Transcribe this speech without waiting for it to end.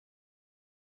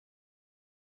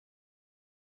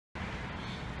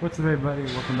What's up, everybody?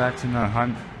 Welcome back to another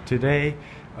hunt. Today,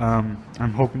 I'm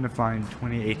hoping to find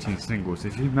 2018 singles.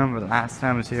 If you remember the last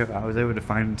time I was here, I was able to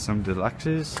find some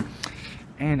deluxes,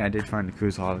 and I did find the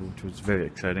Cruise Holiday, which was very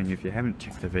exciting if you haven't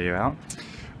checked the video out.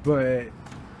 But,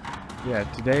 yeah,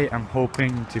 today I'm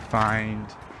hoping to find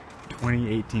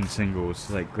 2018 singles,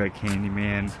 like Greg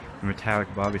Candyman, and Metallic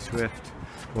Bobby Swift,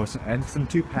 and some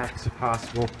 2-packs if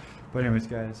possible. But anyways,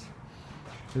 guys,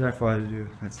 without further ado,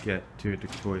 let's get to the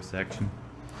toy section.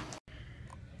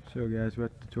 So guys, we're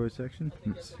at the toy section.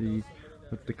 Let's see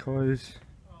what the cars,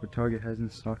 what Target has in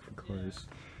stock for cars.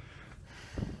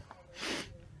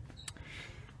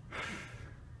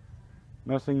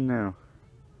 Nothing new.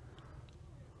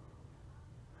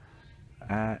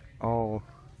 At all.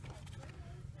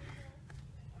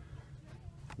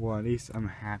 Well, at least I'm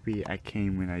happy I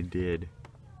came when I did.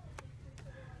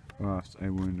 Or else I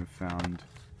wouldn't have found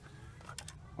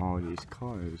all these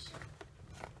cars.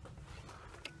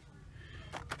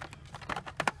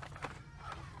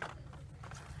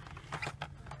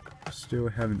 Still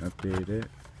haven't updated it,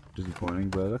 disappointing,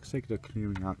 but it looks like they're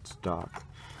clearing out stock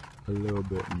a little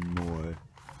bit more.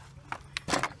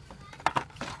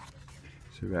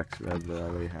 So Rex Red, I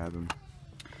already have them.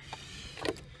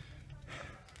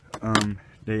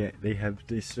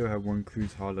 They still have one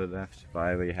Cruise Holiday left, but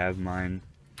I already have mine.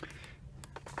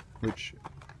 Which,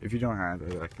 if you don't have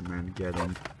it, I recommend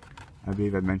getting. I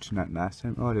believe I mentioned that last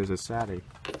time. Oh, there's a Sadie.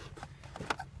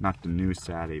 Not the new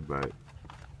Sadie, but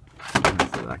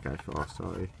that guy fell,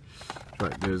 sorry.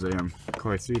 But there's a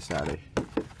Core 3 Sadie.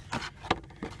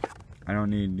 I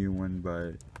don't need a new one,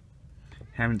 but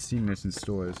haven't seen this in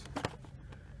stores.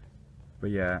 But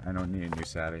yeah, I don't need a new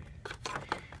Sadie.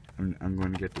 I'm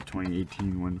going to get the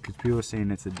 2018 one because people are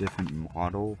saying it's a different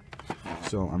model.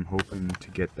 So I'm hoping to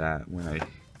get that when I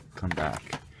come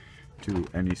back to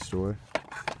any store.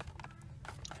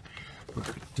 But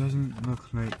it doesn't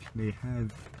look like they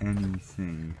have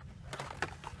anything.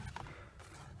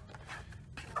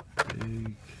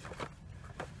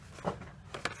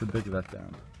 It's a big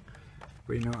letdown,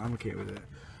 but you know, I'm okay with it.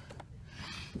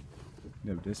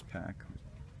 We have this pack.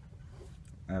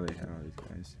 I already have all these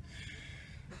guys.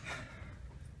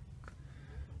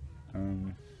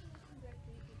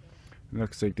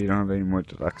 Looks like they don't have any more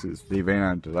deluxes. They ran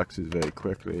out of deluxes very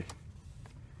quickly.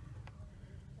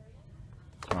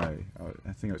 Sorry,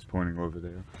 I think I was pointing over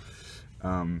there.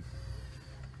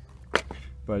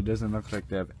 But it doesn't look like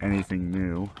they have anything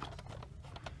new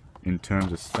in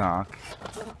terms of stock,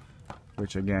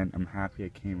 which again, I'm happy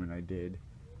it came when I did.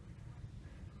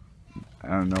 I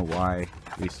don't know why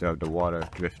they still have the water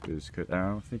drifters, because I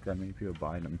don't think that many people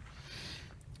buy them.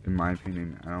 In my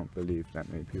opinion, I don't believe that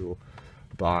many people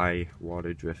buy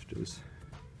water drifters.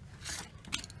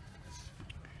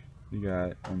 You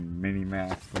got a mini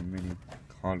map for mini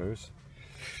colors.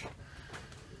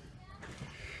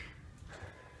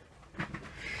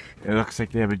 It looks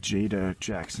like they have a Jada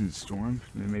Jackson Storm.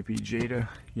 It may be Jada.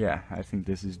 Yeah, I think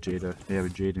this is Jada. They have a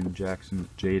Jada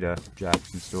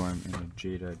Jackson Storm and a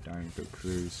Jada Dinoco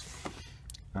Cruise.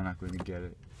 I'm not going to get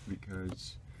it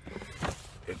because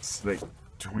it's like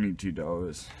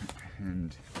 $22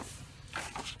 and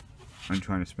I'm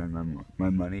trying to spend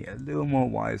my money a little more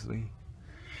wisely.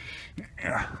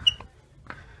 Yeah,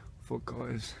 for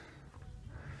cars.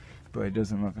 But it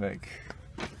doesn't look like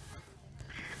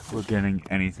we're getting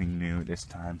anything new this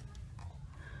time.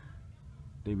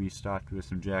 They restocked with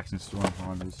some Jackson Storm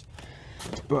Hondas,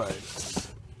 but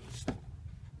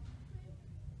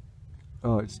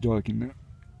oh, it's dark in there.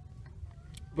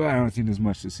 But I don't think there's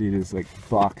much to see. There's like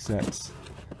box sets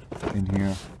in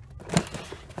here.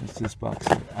 It's this box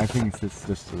set. I think it's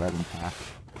just 11 pack.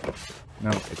 No,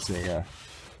 it's a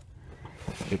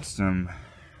it's you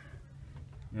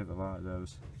have a lot of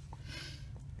those.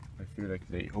 I feel like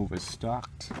they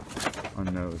overstocked on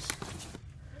those.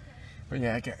 But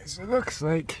yeah, guys, it looks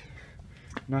like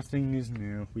nothing is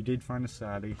new. We did find a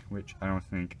Sadie, which I don't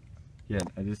think. Yeah,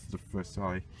 this is the first.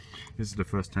 Sorry, this is the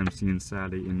first time seeing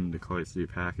Sadie in the Core 3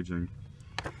 packaging.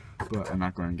 But I'm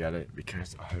not going to get it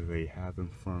because I already have them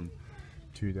from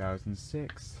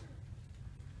 2006.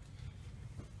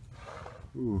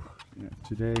 Ooh, yeah,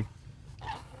 today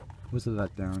was a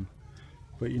letdown.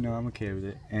 But you know, I'm okay with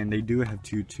it. And they do have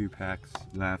two 2-packs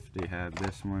left. They have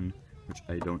this one, which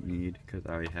I don't need because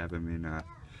I already have them in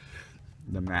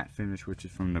the matte finish, which is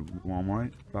from the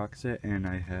Walmart box set, and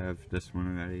I have this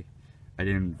one already. I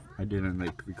didn't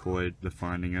like record the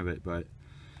finding of it, but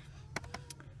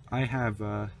I have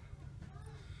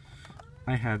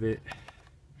it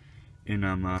in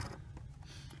I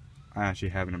actually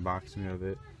have an unboxing of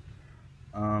it.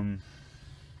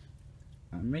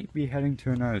 I may be heading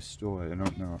to another store. I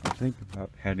don't know. I'm thinking about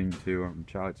heading to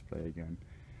Child's Play again.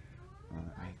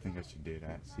 I think I should do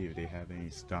that. See if they have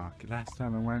any stock. Last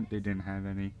time I went, they didn't have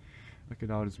any. Look at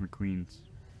all these McQueens.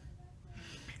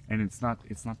 And it's not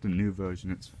the new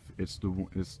version. It's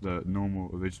the normal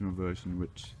original version,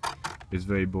 which is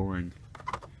very boring.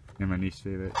 And my least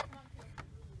favorite.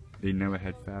 They never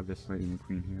had Fabulous Lightning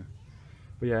McQueen here.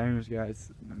 But yeah, anyways,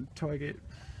 guys, Target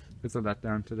was a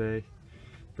letdown today,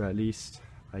 but at least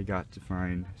I got to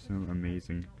find some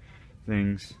amazing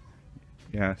things.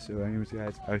 Yeah, so anyways,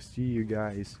 guys, I'll see you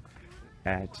guys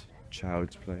at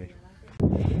Child's Play.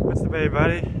 What's up,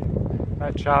 everybody?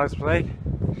 At Child's Play.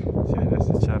 See, this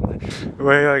is Child's Play.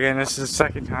 Well, again, this is the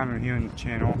second time I'm here on the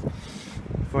channel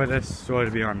for this store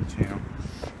to be on the channel.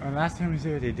 Last time I was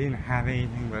here, they didn't have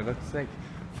anything, but it looks like,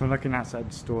 from looking outside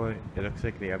the store, it looks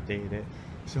like they updated it.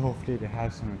 So hopefully they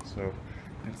have something, so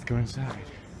let's go inside.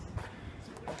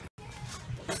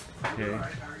 Okay.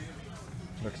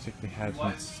 Looks like they have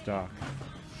some stock.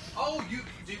 Oh,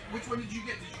 which one did you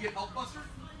get? Did you get Hulkbuster?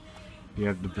 You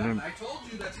have the blimp. I told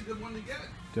you that's a good one to get.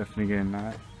 Definitely getting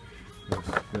that.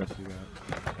 What else you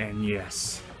got? And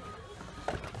yes.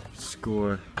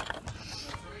 Score.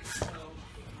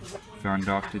 Found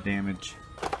Dr. Damage.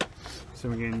 So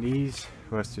we're getting these.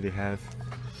 What else do they have?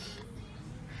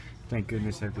 Thank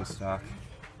goodness I have this stock.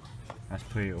 That's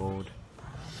pretty old.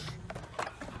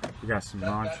 We got some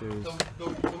launchers.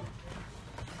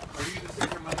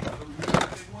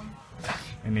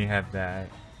 And they have that.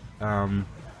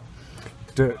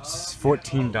 It's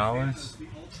 $14.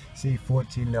 See,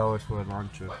 $14 for a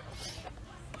launcher.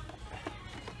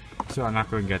 So I'm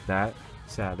not going to get that,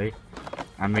 sadly.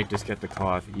 I may just get the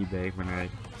car off eBay when I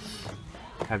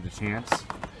have the chance.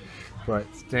 But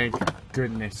thank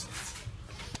goodness.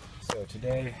 So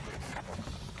today,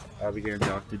 I'll be getting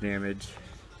Dr. Damage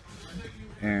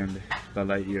and the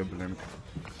Lightyear blimp.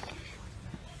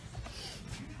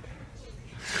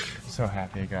 So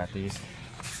happy I got these.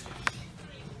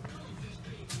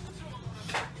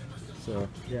 So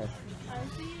yeah,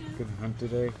 good hunt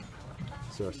today.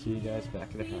 So I'll see you guys back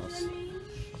at the house.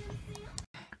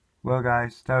 Well,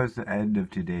 guys, that was the end of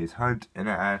today's hunt, and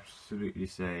I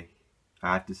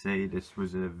have to say this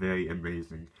was a very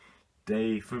amazing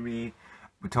day for me.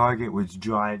 The Target was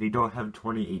dry. They don't have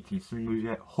 2018 singles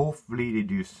yet. Hopefully they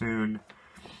do soon.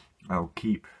 I'll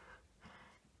keep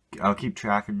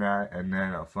tracking that, and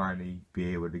then I'll finally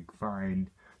be able to find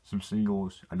some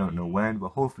singles. I don't know when, but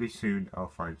hopefully soon I'll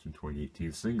find some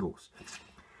 2018 singles.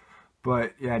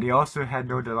 But yeah, they also had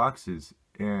no deluxes,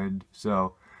 and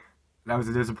so that was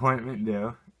a disappointment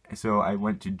there. So I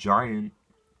went to Giant.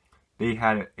 They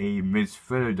had a Ms.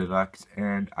 Fritter Deluxe,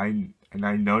 and I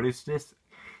noticed this,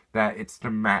 that it's the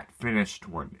matte finished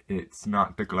one. It's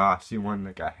not the glossy one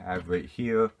like I have right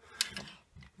here.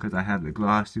 Because I have the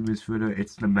glossy Ms. Fritter.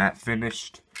 It's the matte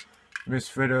finished Ms.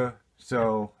 Fritter.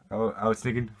 So I was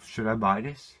thinking, should I buy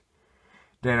this?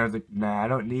 Then I was like, nah, I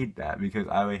don't need that because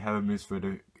I already have a Ms.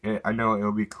 Fritter. I know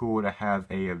it'll be cool to have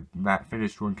a matte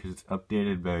finished one because it's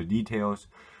updated, better details.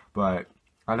 But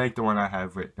I like the one I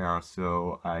have right now,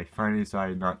 so I finally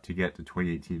decided not to get the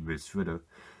 2018 Ms. Fritter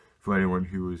for anyone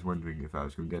who was wondering if I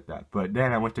was going to get that. But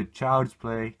then I went to Child's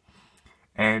Play,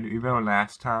 and remember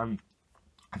last time,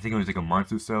 I think it was like a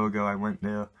month or so ago I went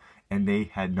there, and they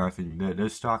had nothing. Their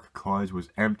stock of cars was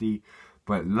empty,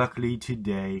 but luckily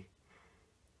today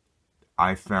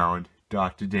I found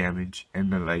Dr. Damage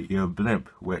and the Lightyear blimp,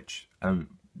 which I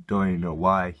don't even know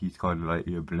why he's called the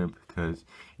Lightyear blimp, because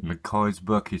in the Cars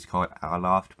book he's called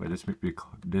Aloft, but this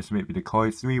may be the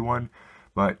Cars 3 one,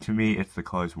 but to me it's the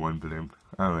Cars 1 blimp.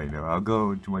 I don't really know. I'll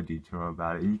go into more detail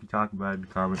about it, and you can talk about it in the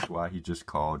comments why he just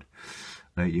called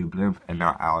Lightyear blimp and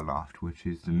not Aloft, which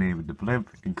is the name of the blimp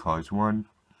in Cars 1.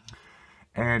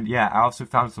 And yeah, I also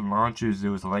found some launchers.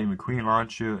 There was a Lightning McQueen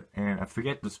launcher, and I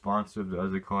forget the sponsor of the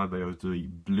other car, but it was the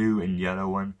blue and yellow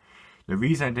one. The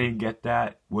reason I didn't get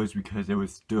that was because it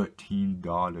was $13.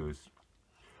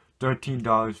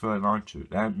 $13 for a launcher.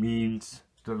 That means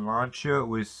the launcher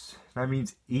was, that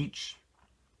means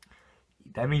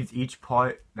the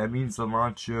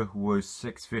launcher was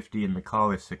 $6.50 and the car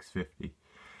was $6.50.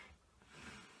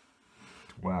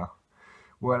 Wow.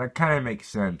 Well, that kind of makes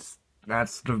sense.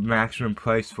 That's the maximum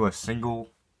price for a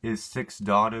single is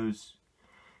 $6,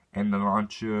 and the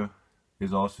launcher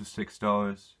is also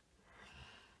 $6.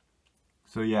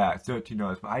 So yeah,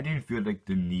 $13. But I didn't feel like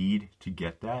the need to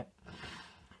get that.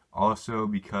 Also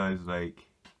because like,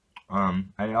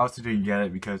 I also didn't get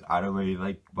it because I don't really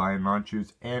like buying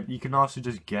launchers, and you can also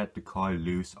just get the car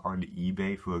loose on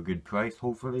eBay for a good price,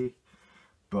 hopefully.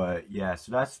 But yeah,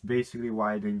 so that's basically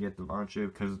why I didn't get the launcher,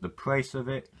 because of the price of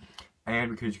it.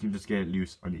 and because you can just get it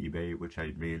loose on eBay, which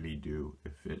I mainly do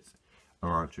if it's a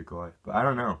Manchukuo, but I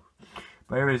don't know.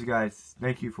 But anyways, guys,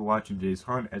 thank you for watching today's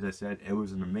hunt. As I said, it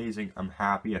was an amazing. I'm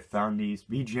happy I found these.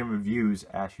 VGM Reviews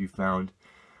actually found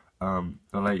the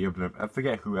Lightyear blimp. I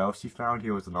forget who else he found.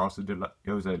 It was also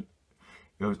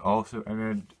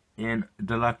in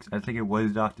deluxe. I think it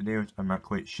was Dr. Nails. I'm not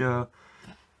quite sure,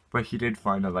 but he did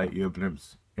find the Lightyear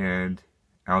blimps, and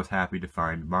I was happy to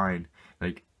find mine.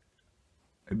 Like,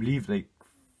 I believe like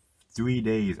 3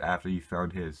 days after he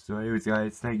found his. So anyways,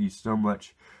 guys, thank you so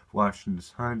much for watching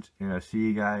this hunt, and I'll see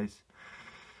you guys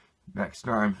next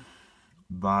time.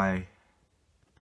 Bye.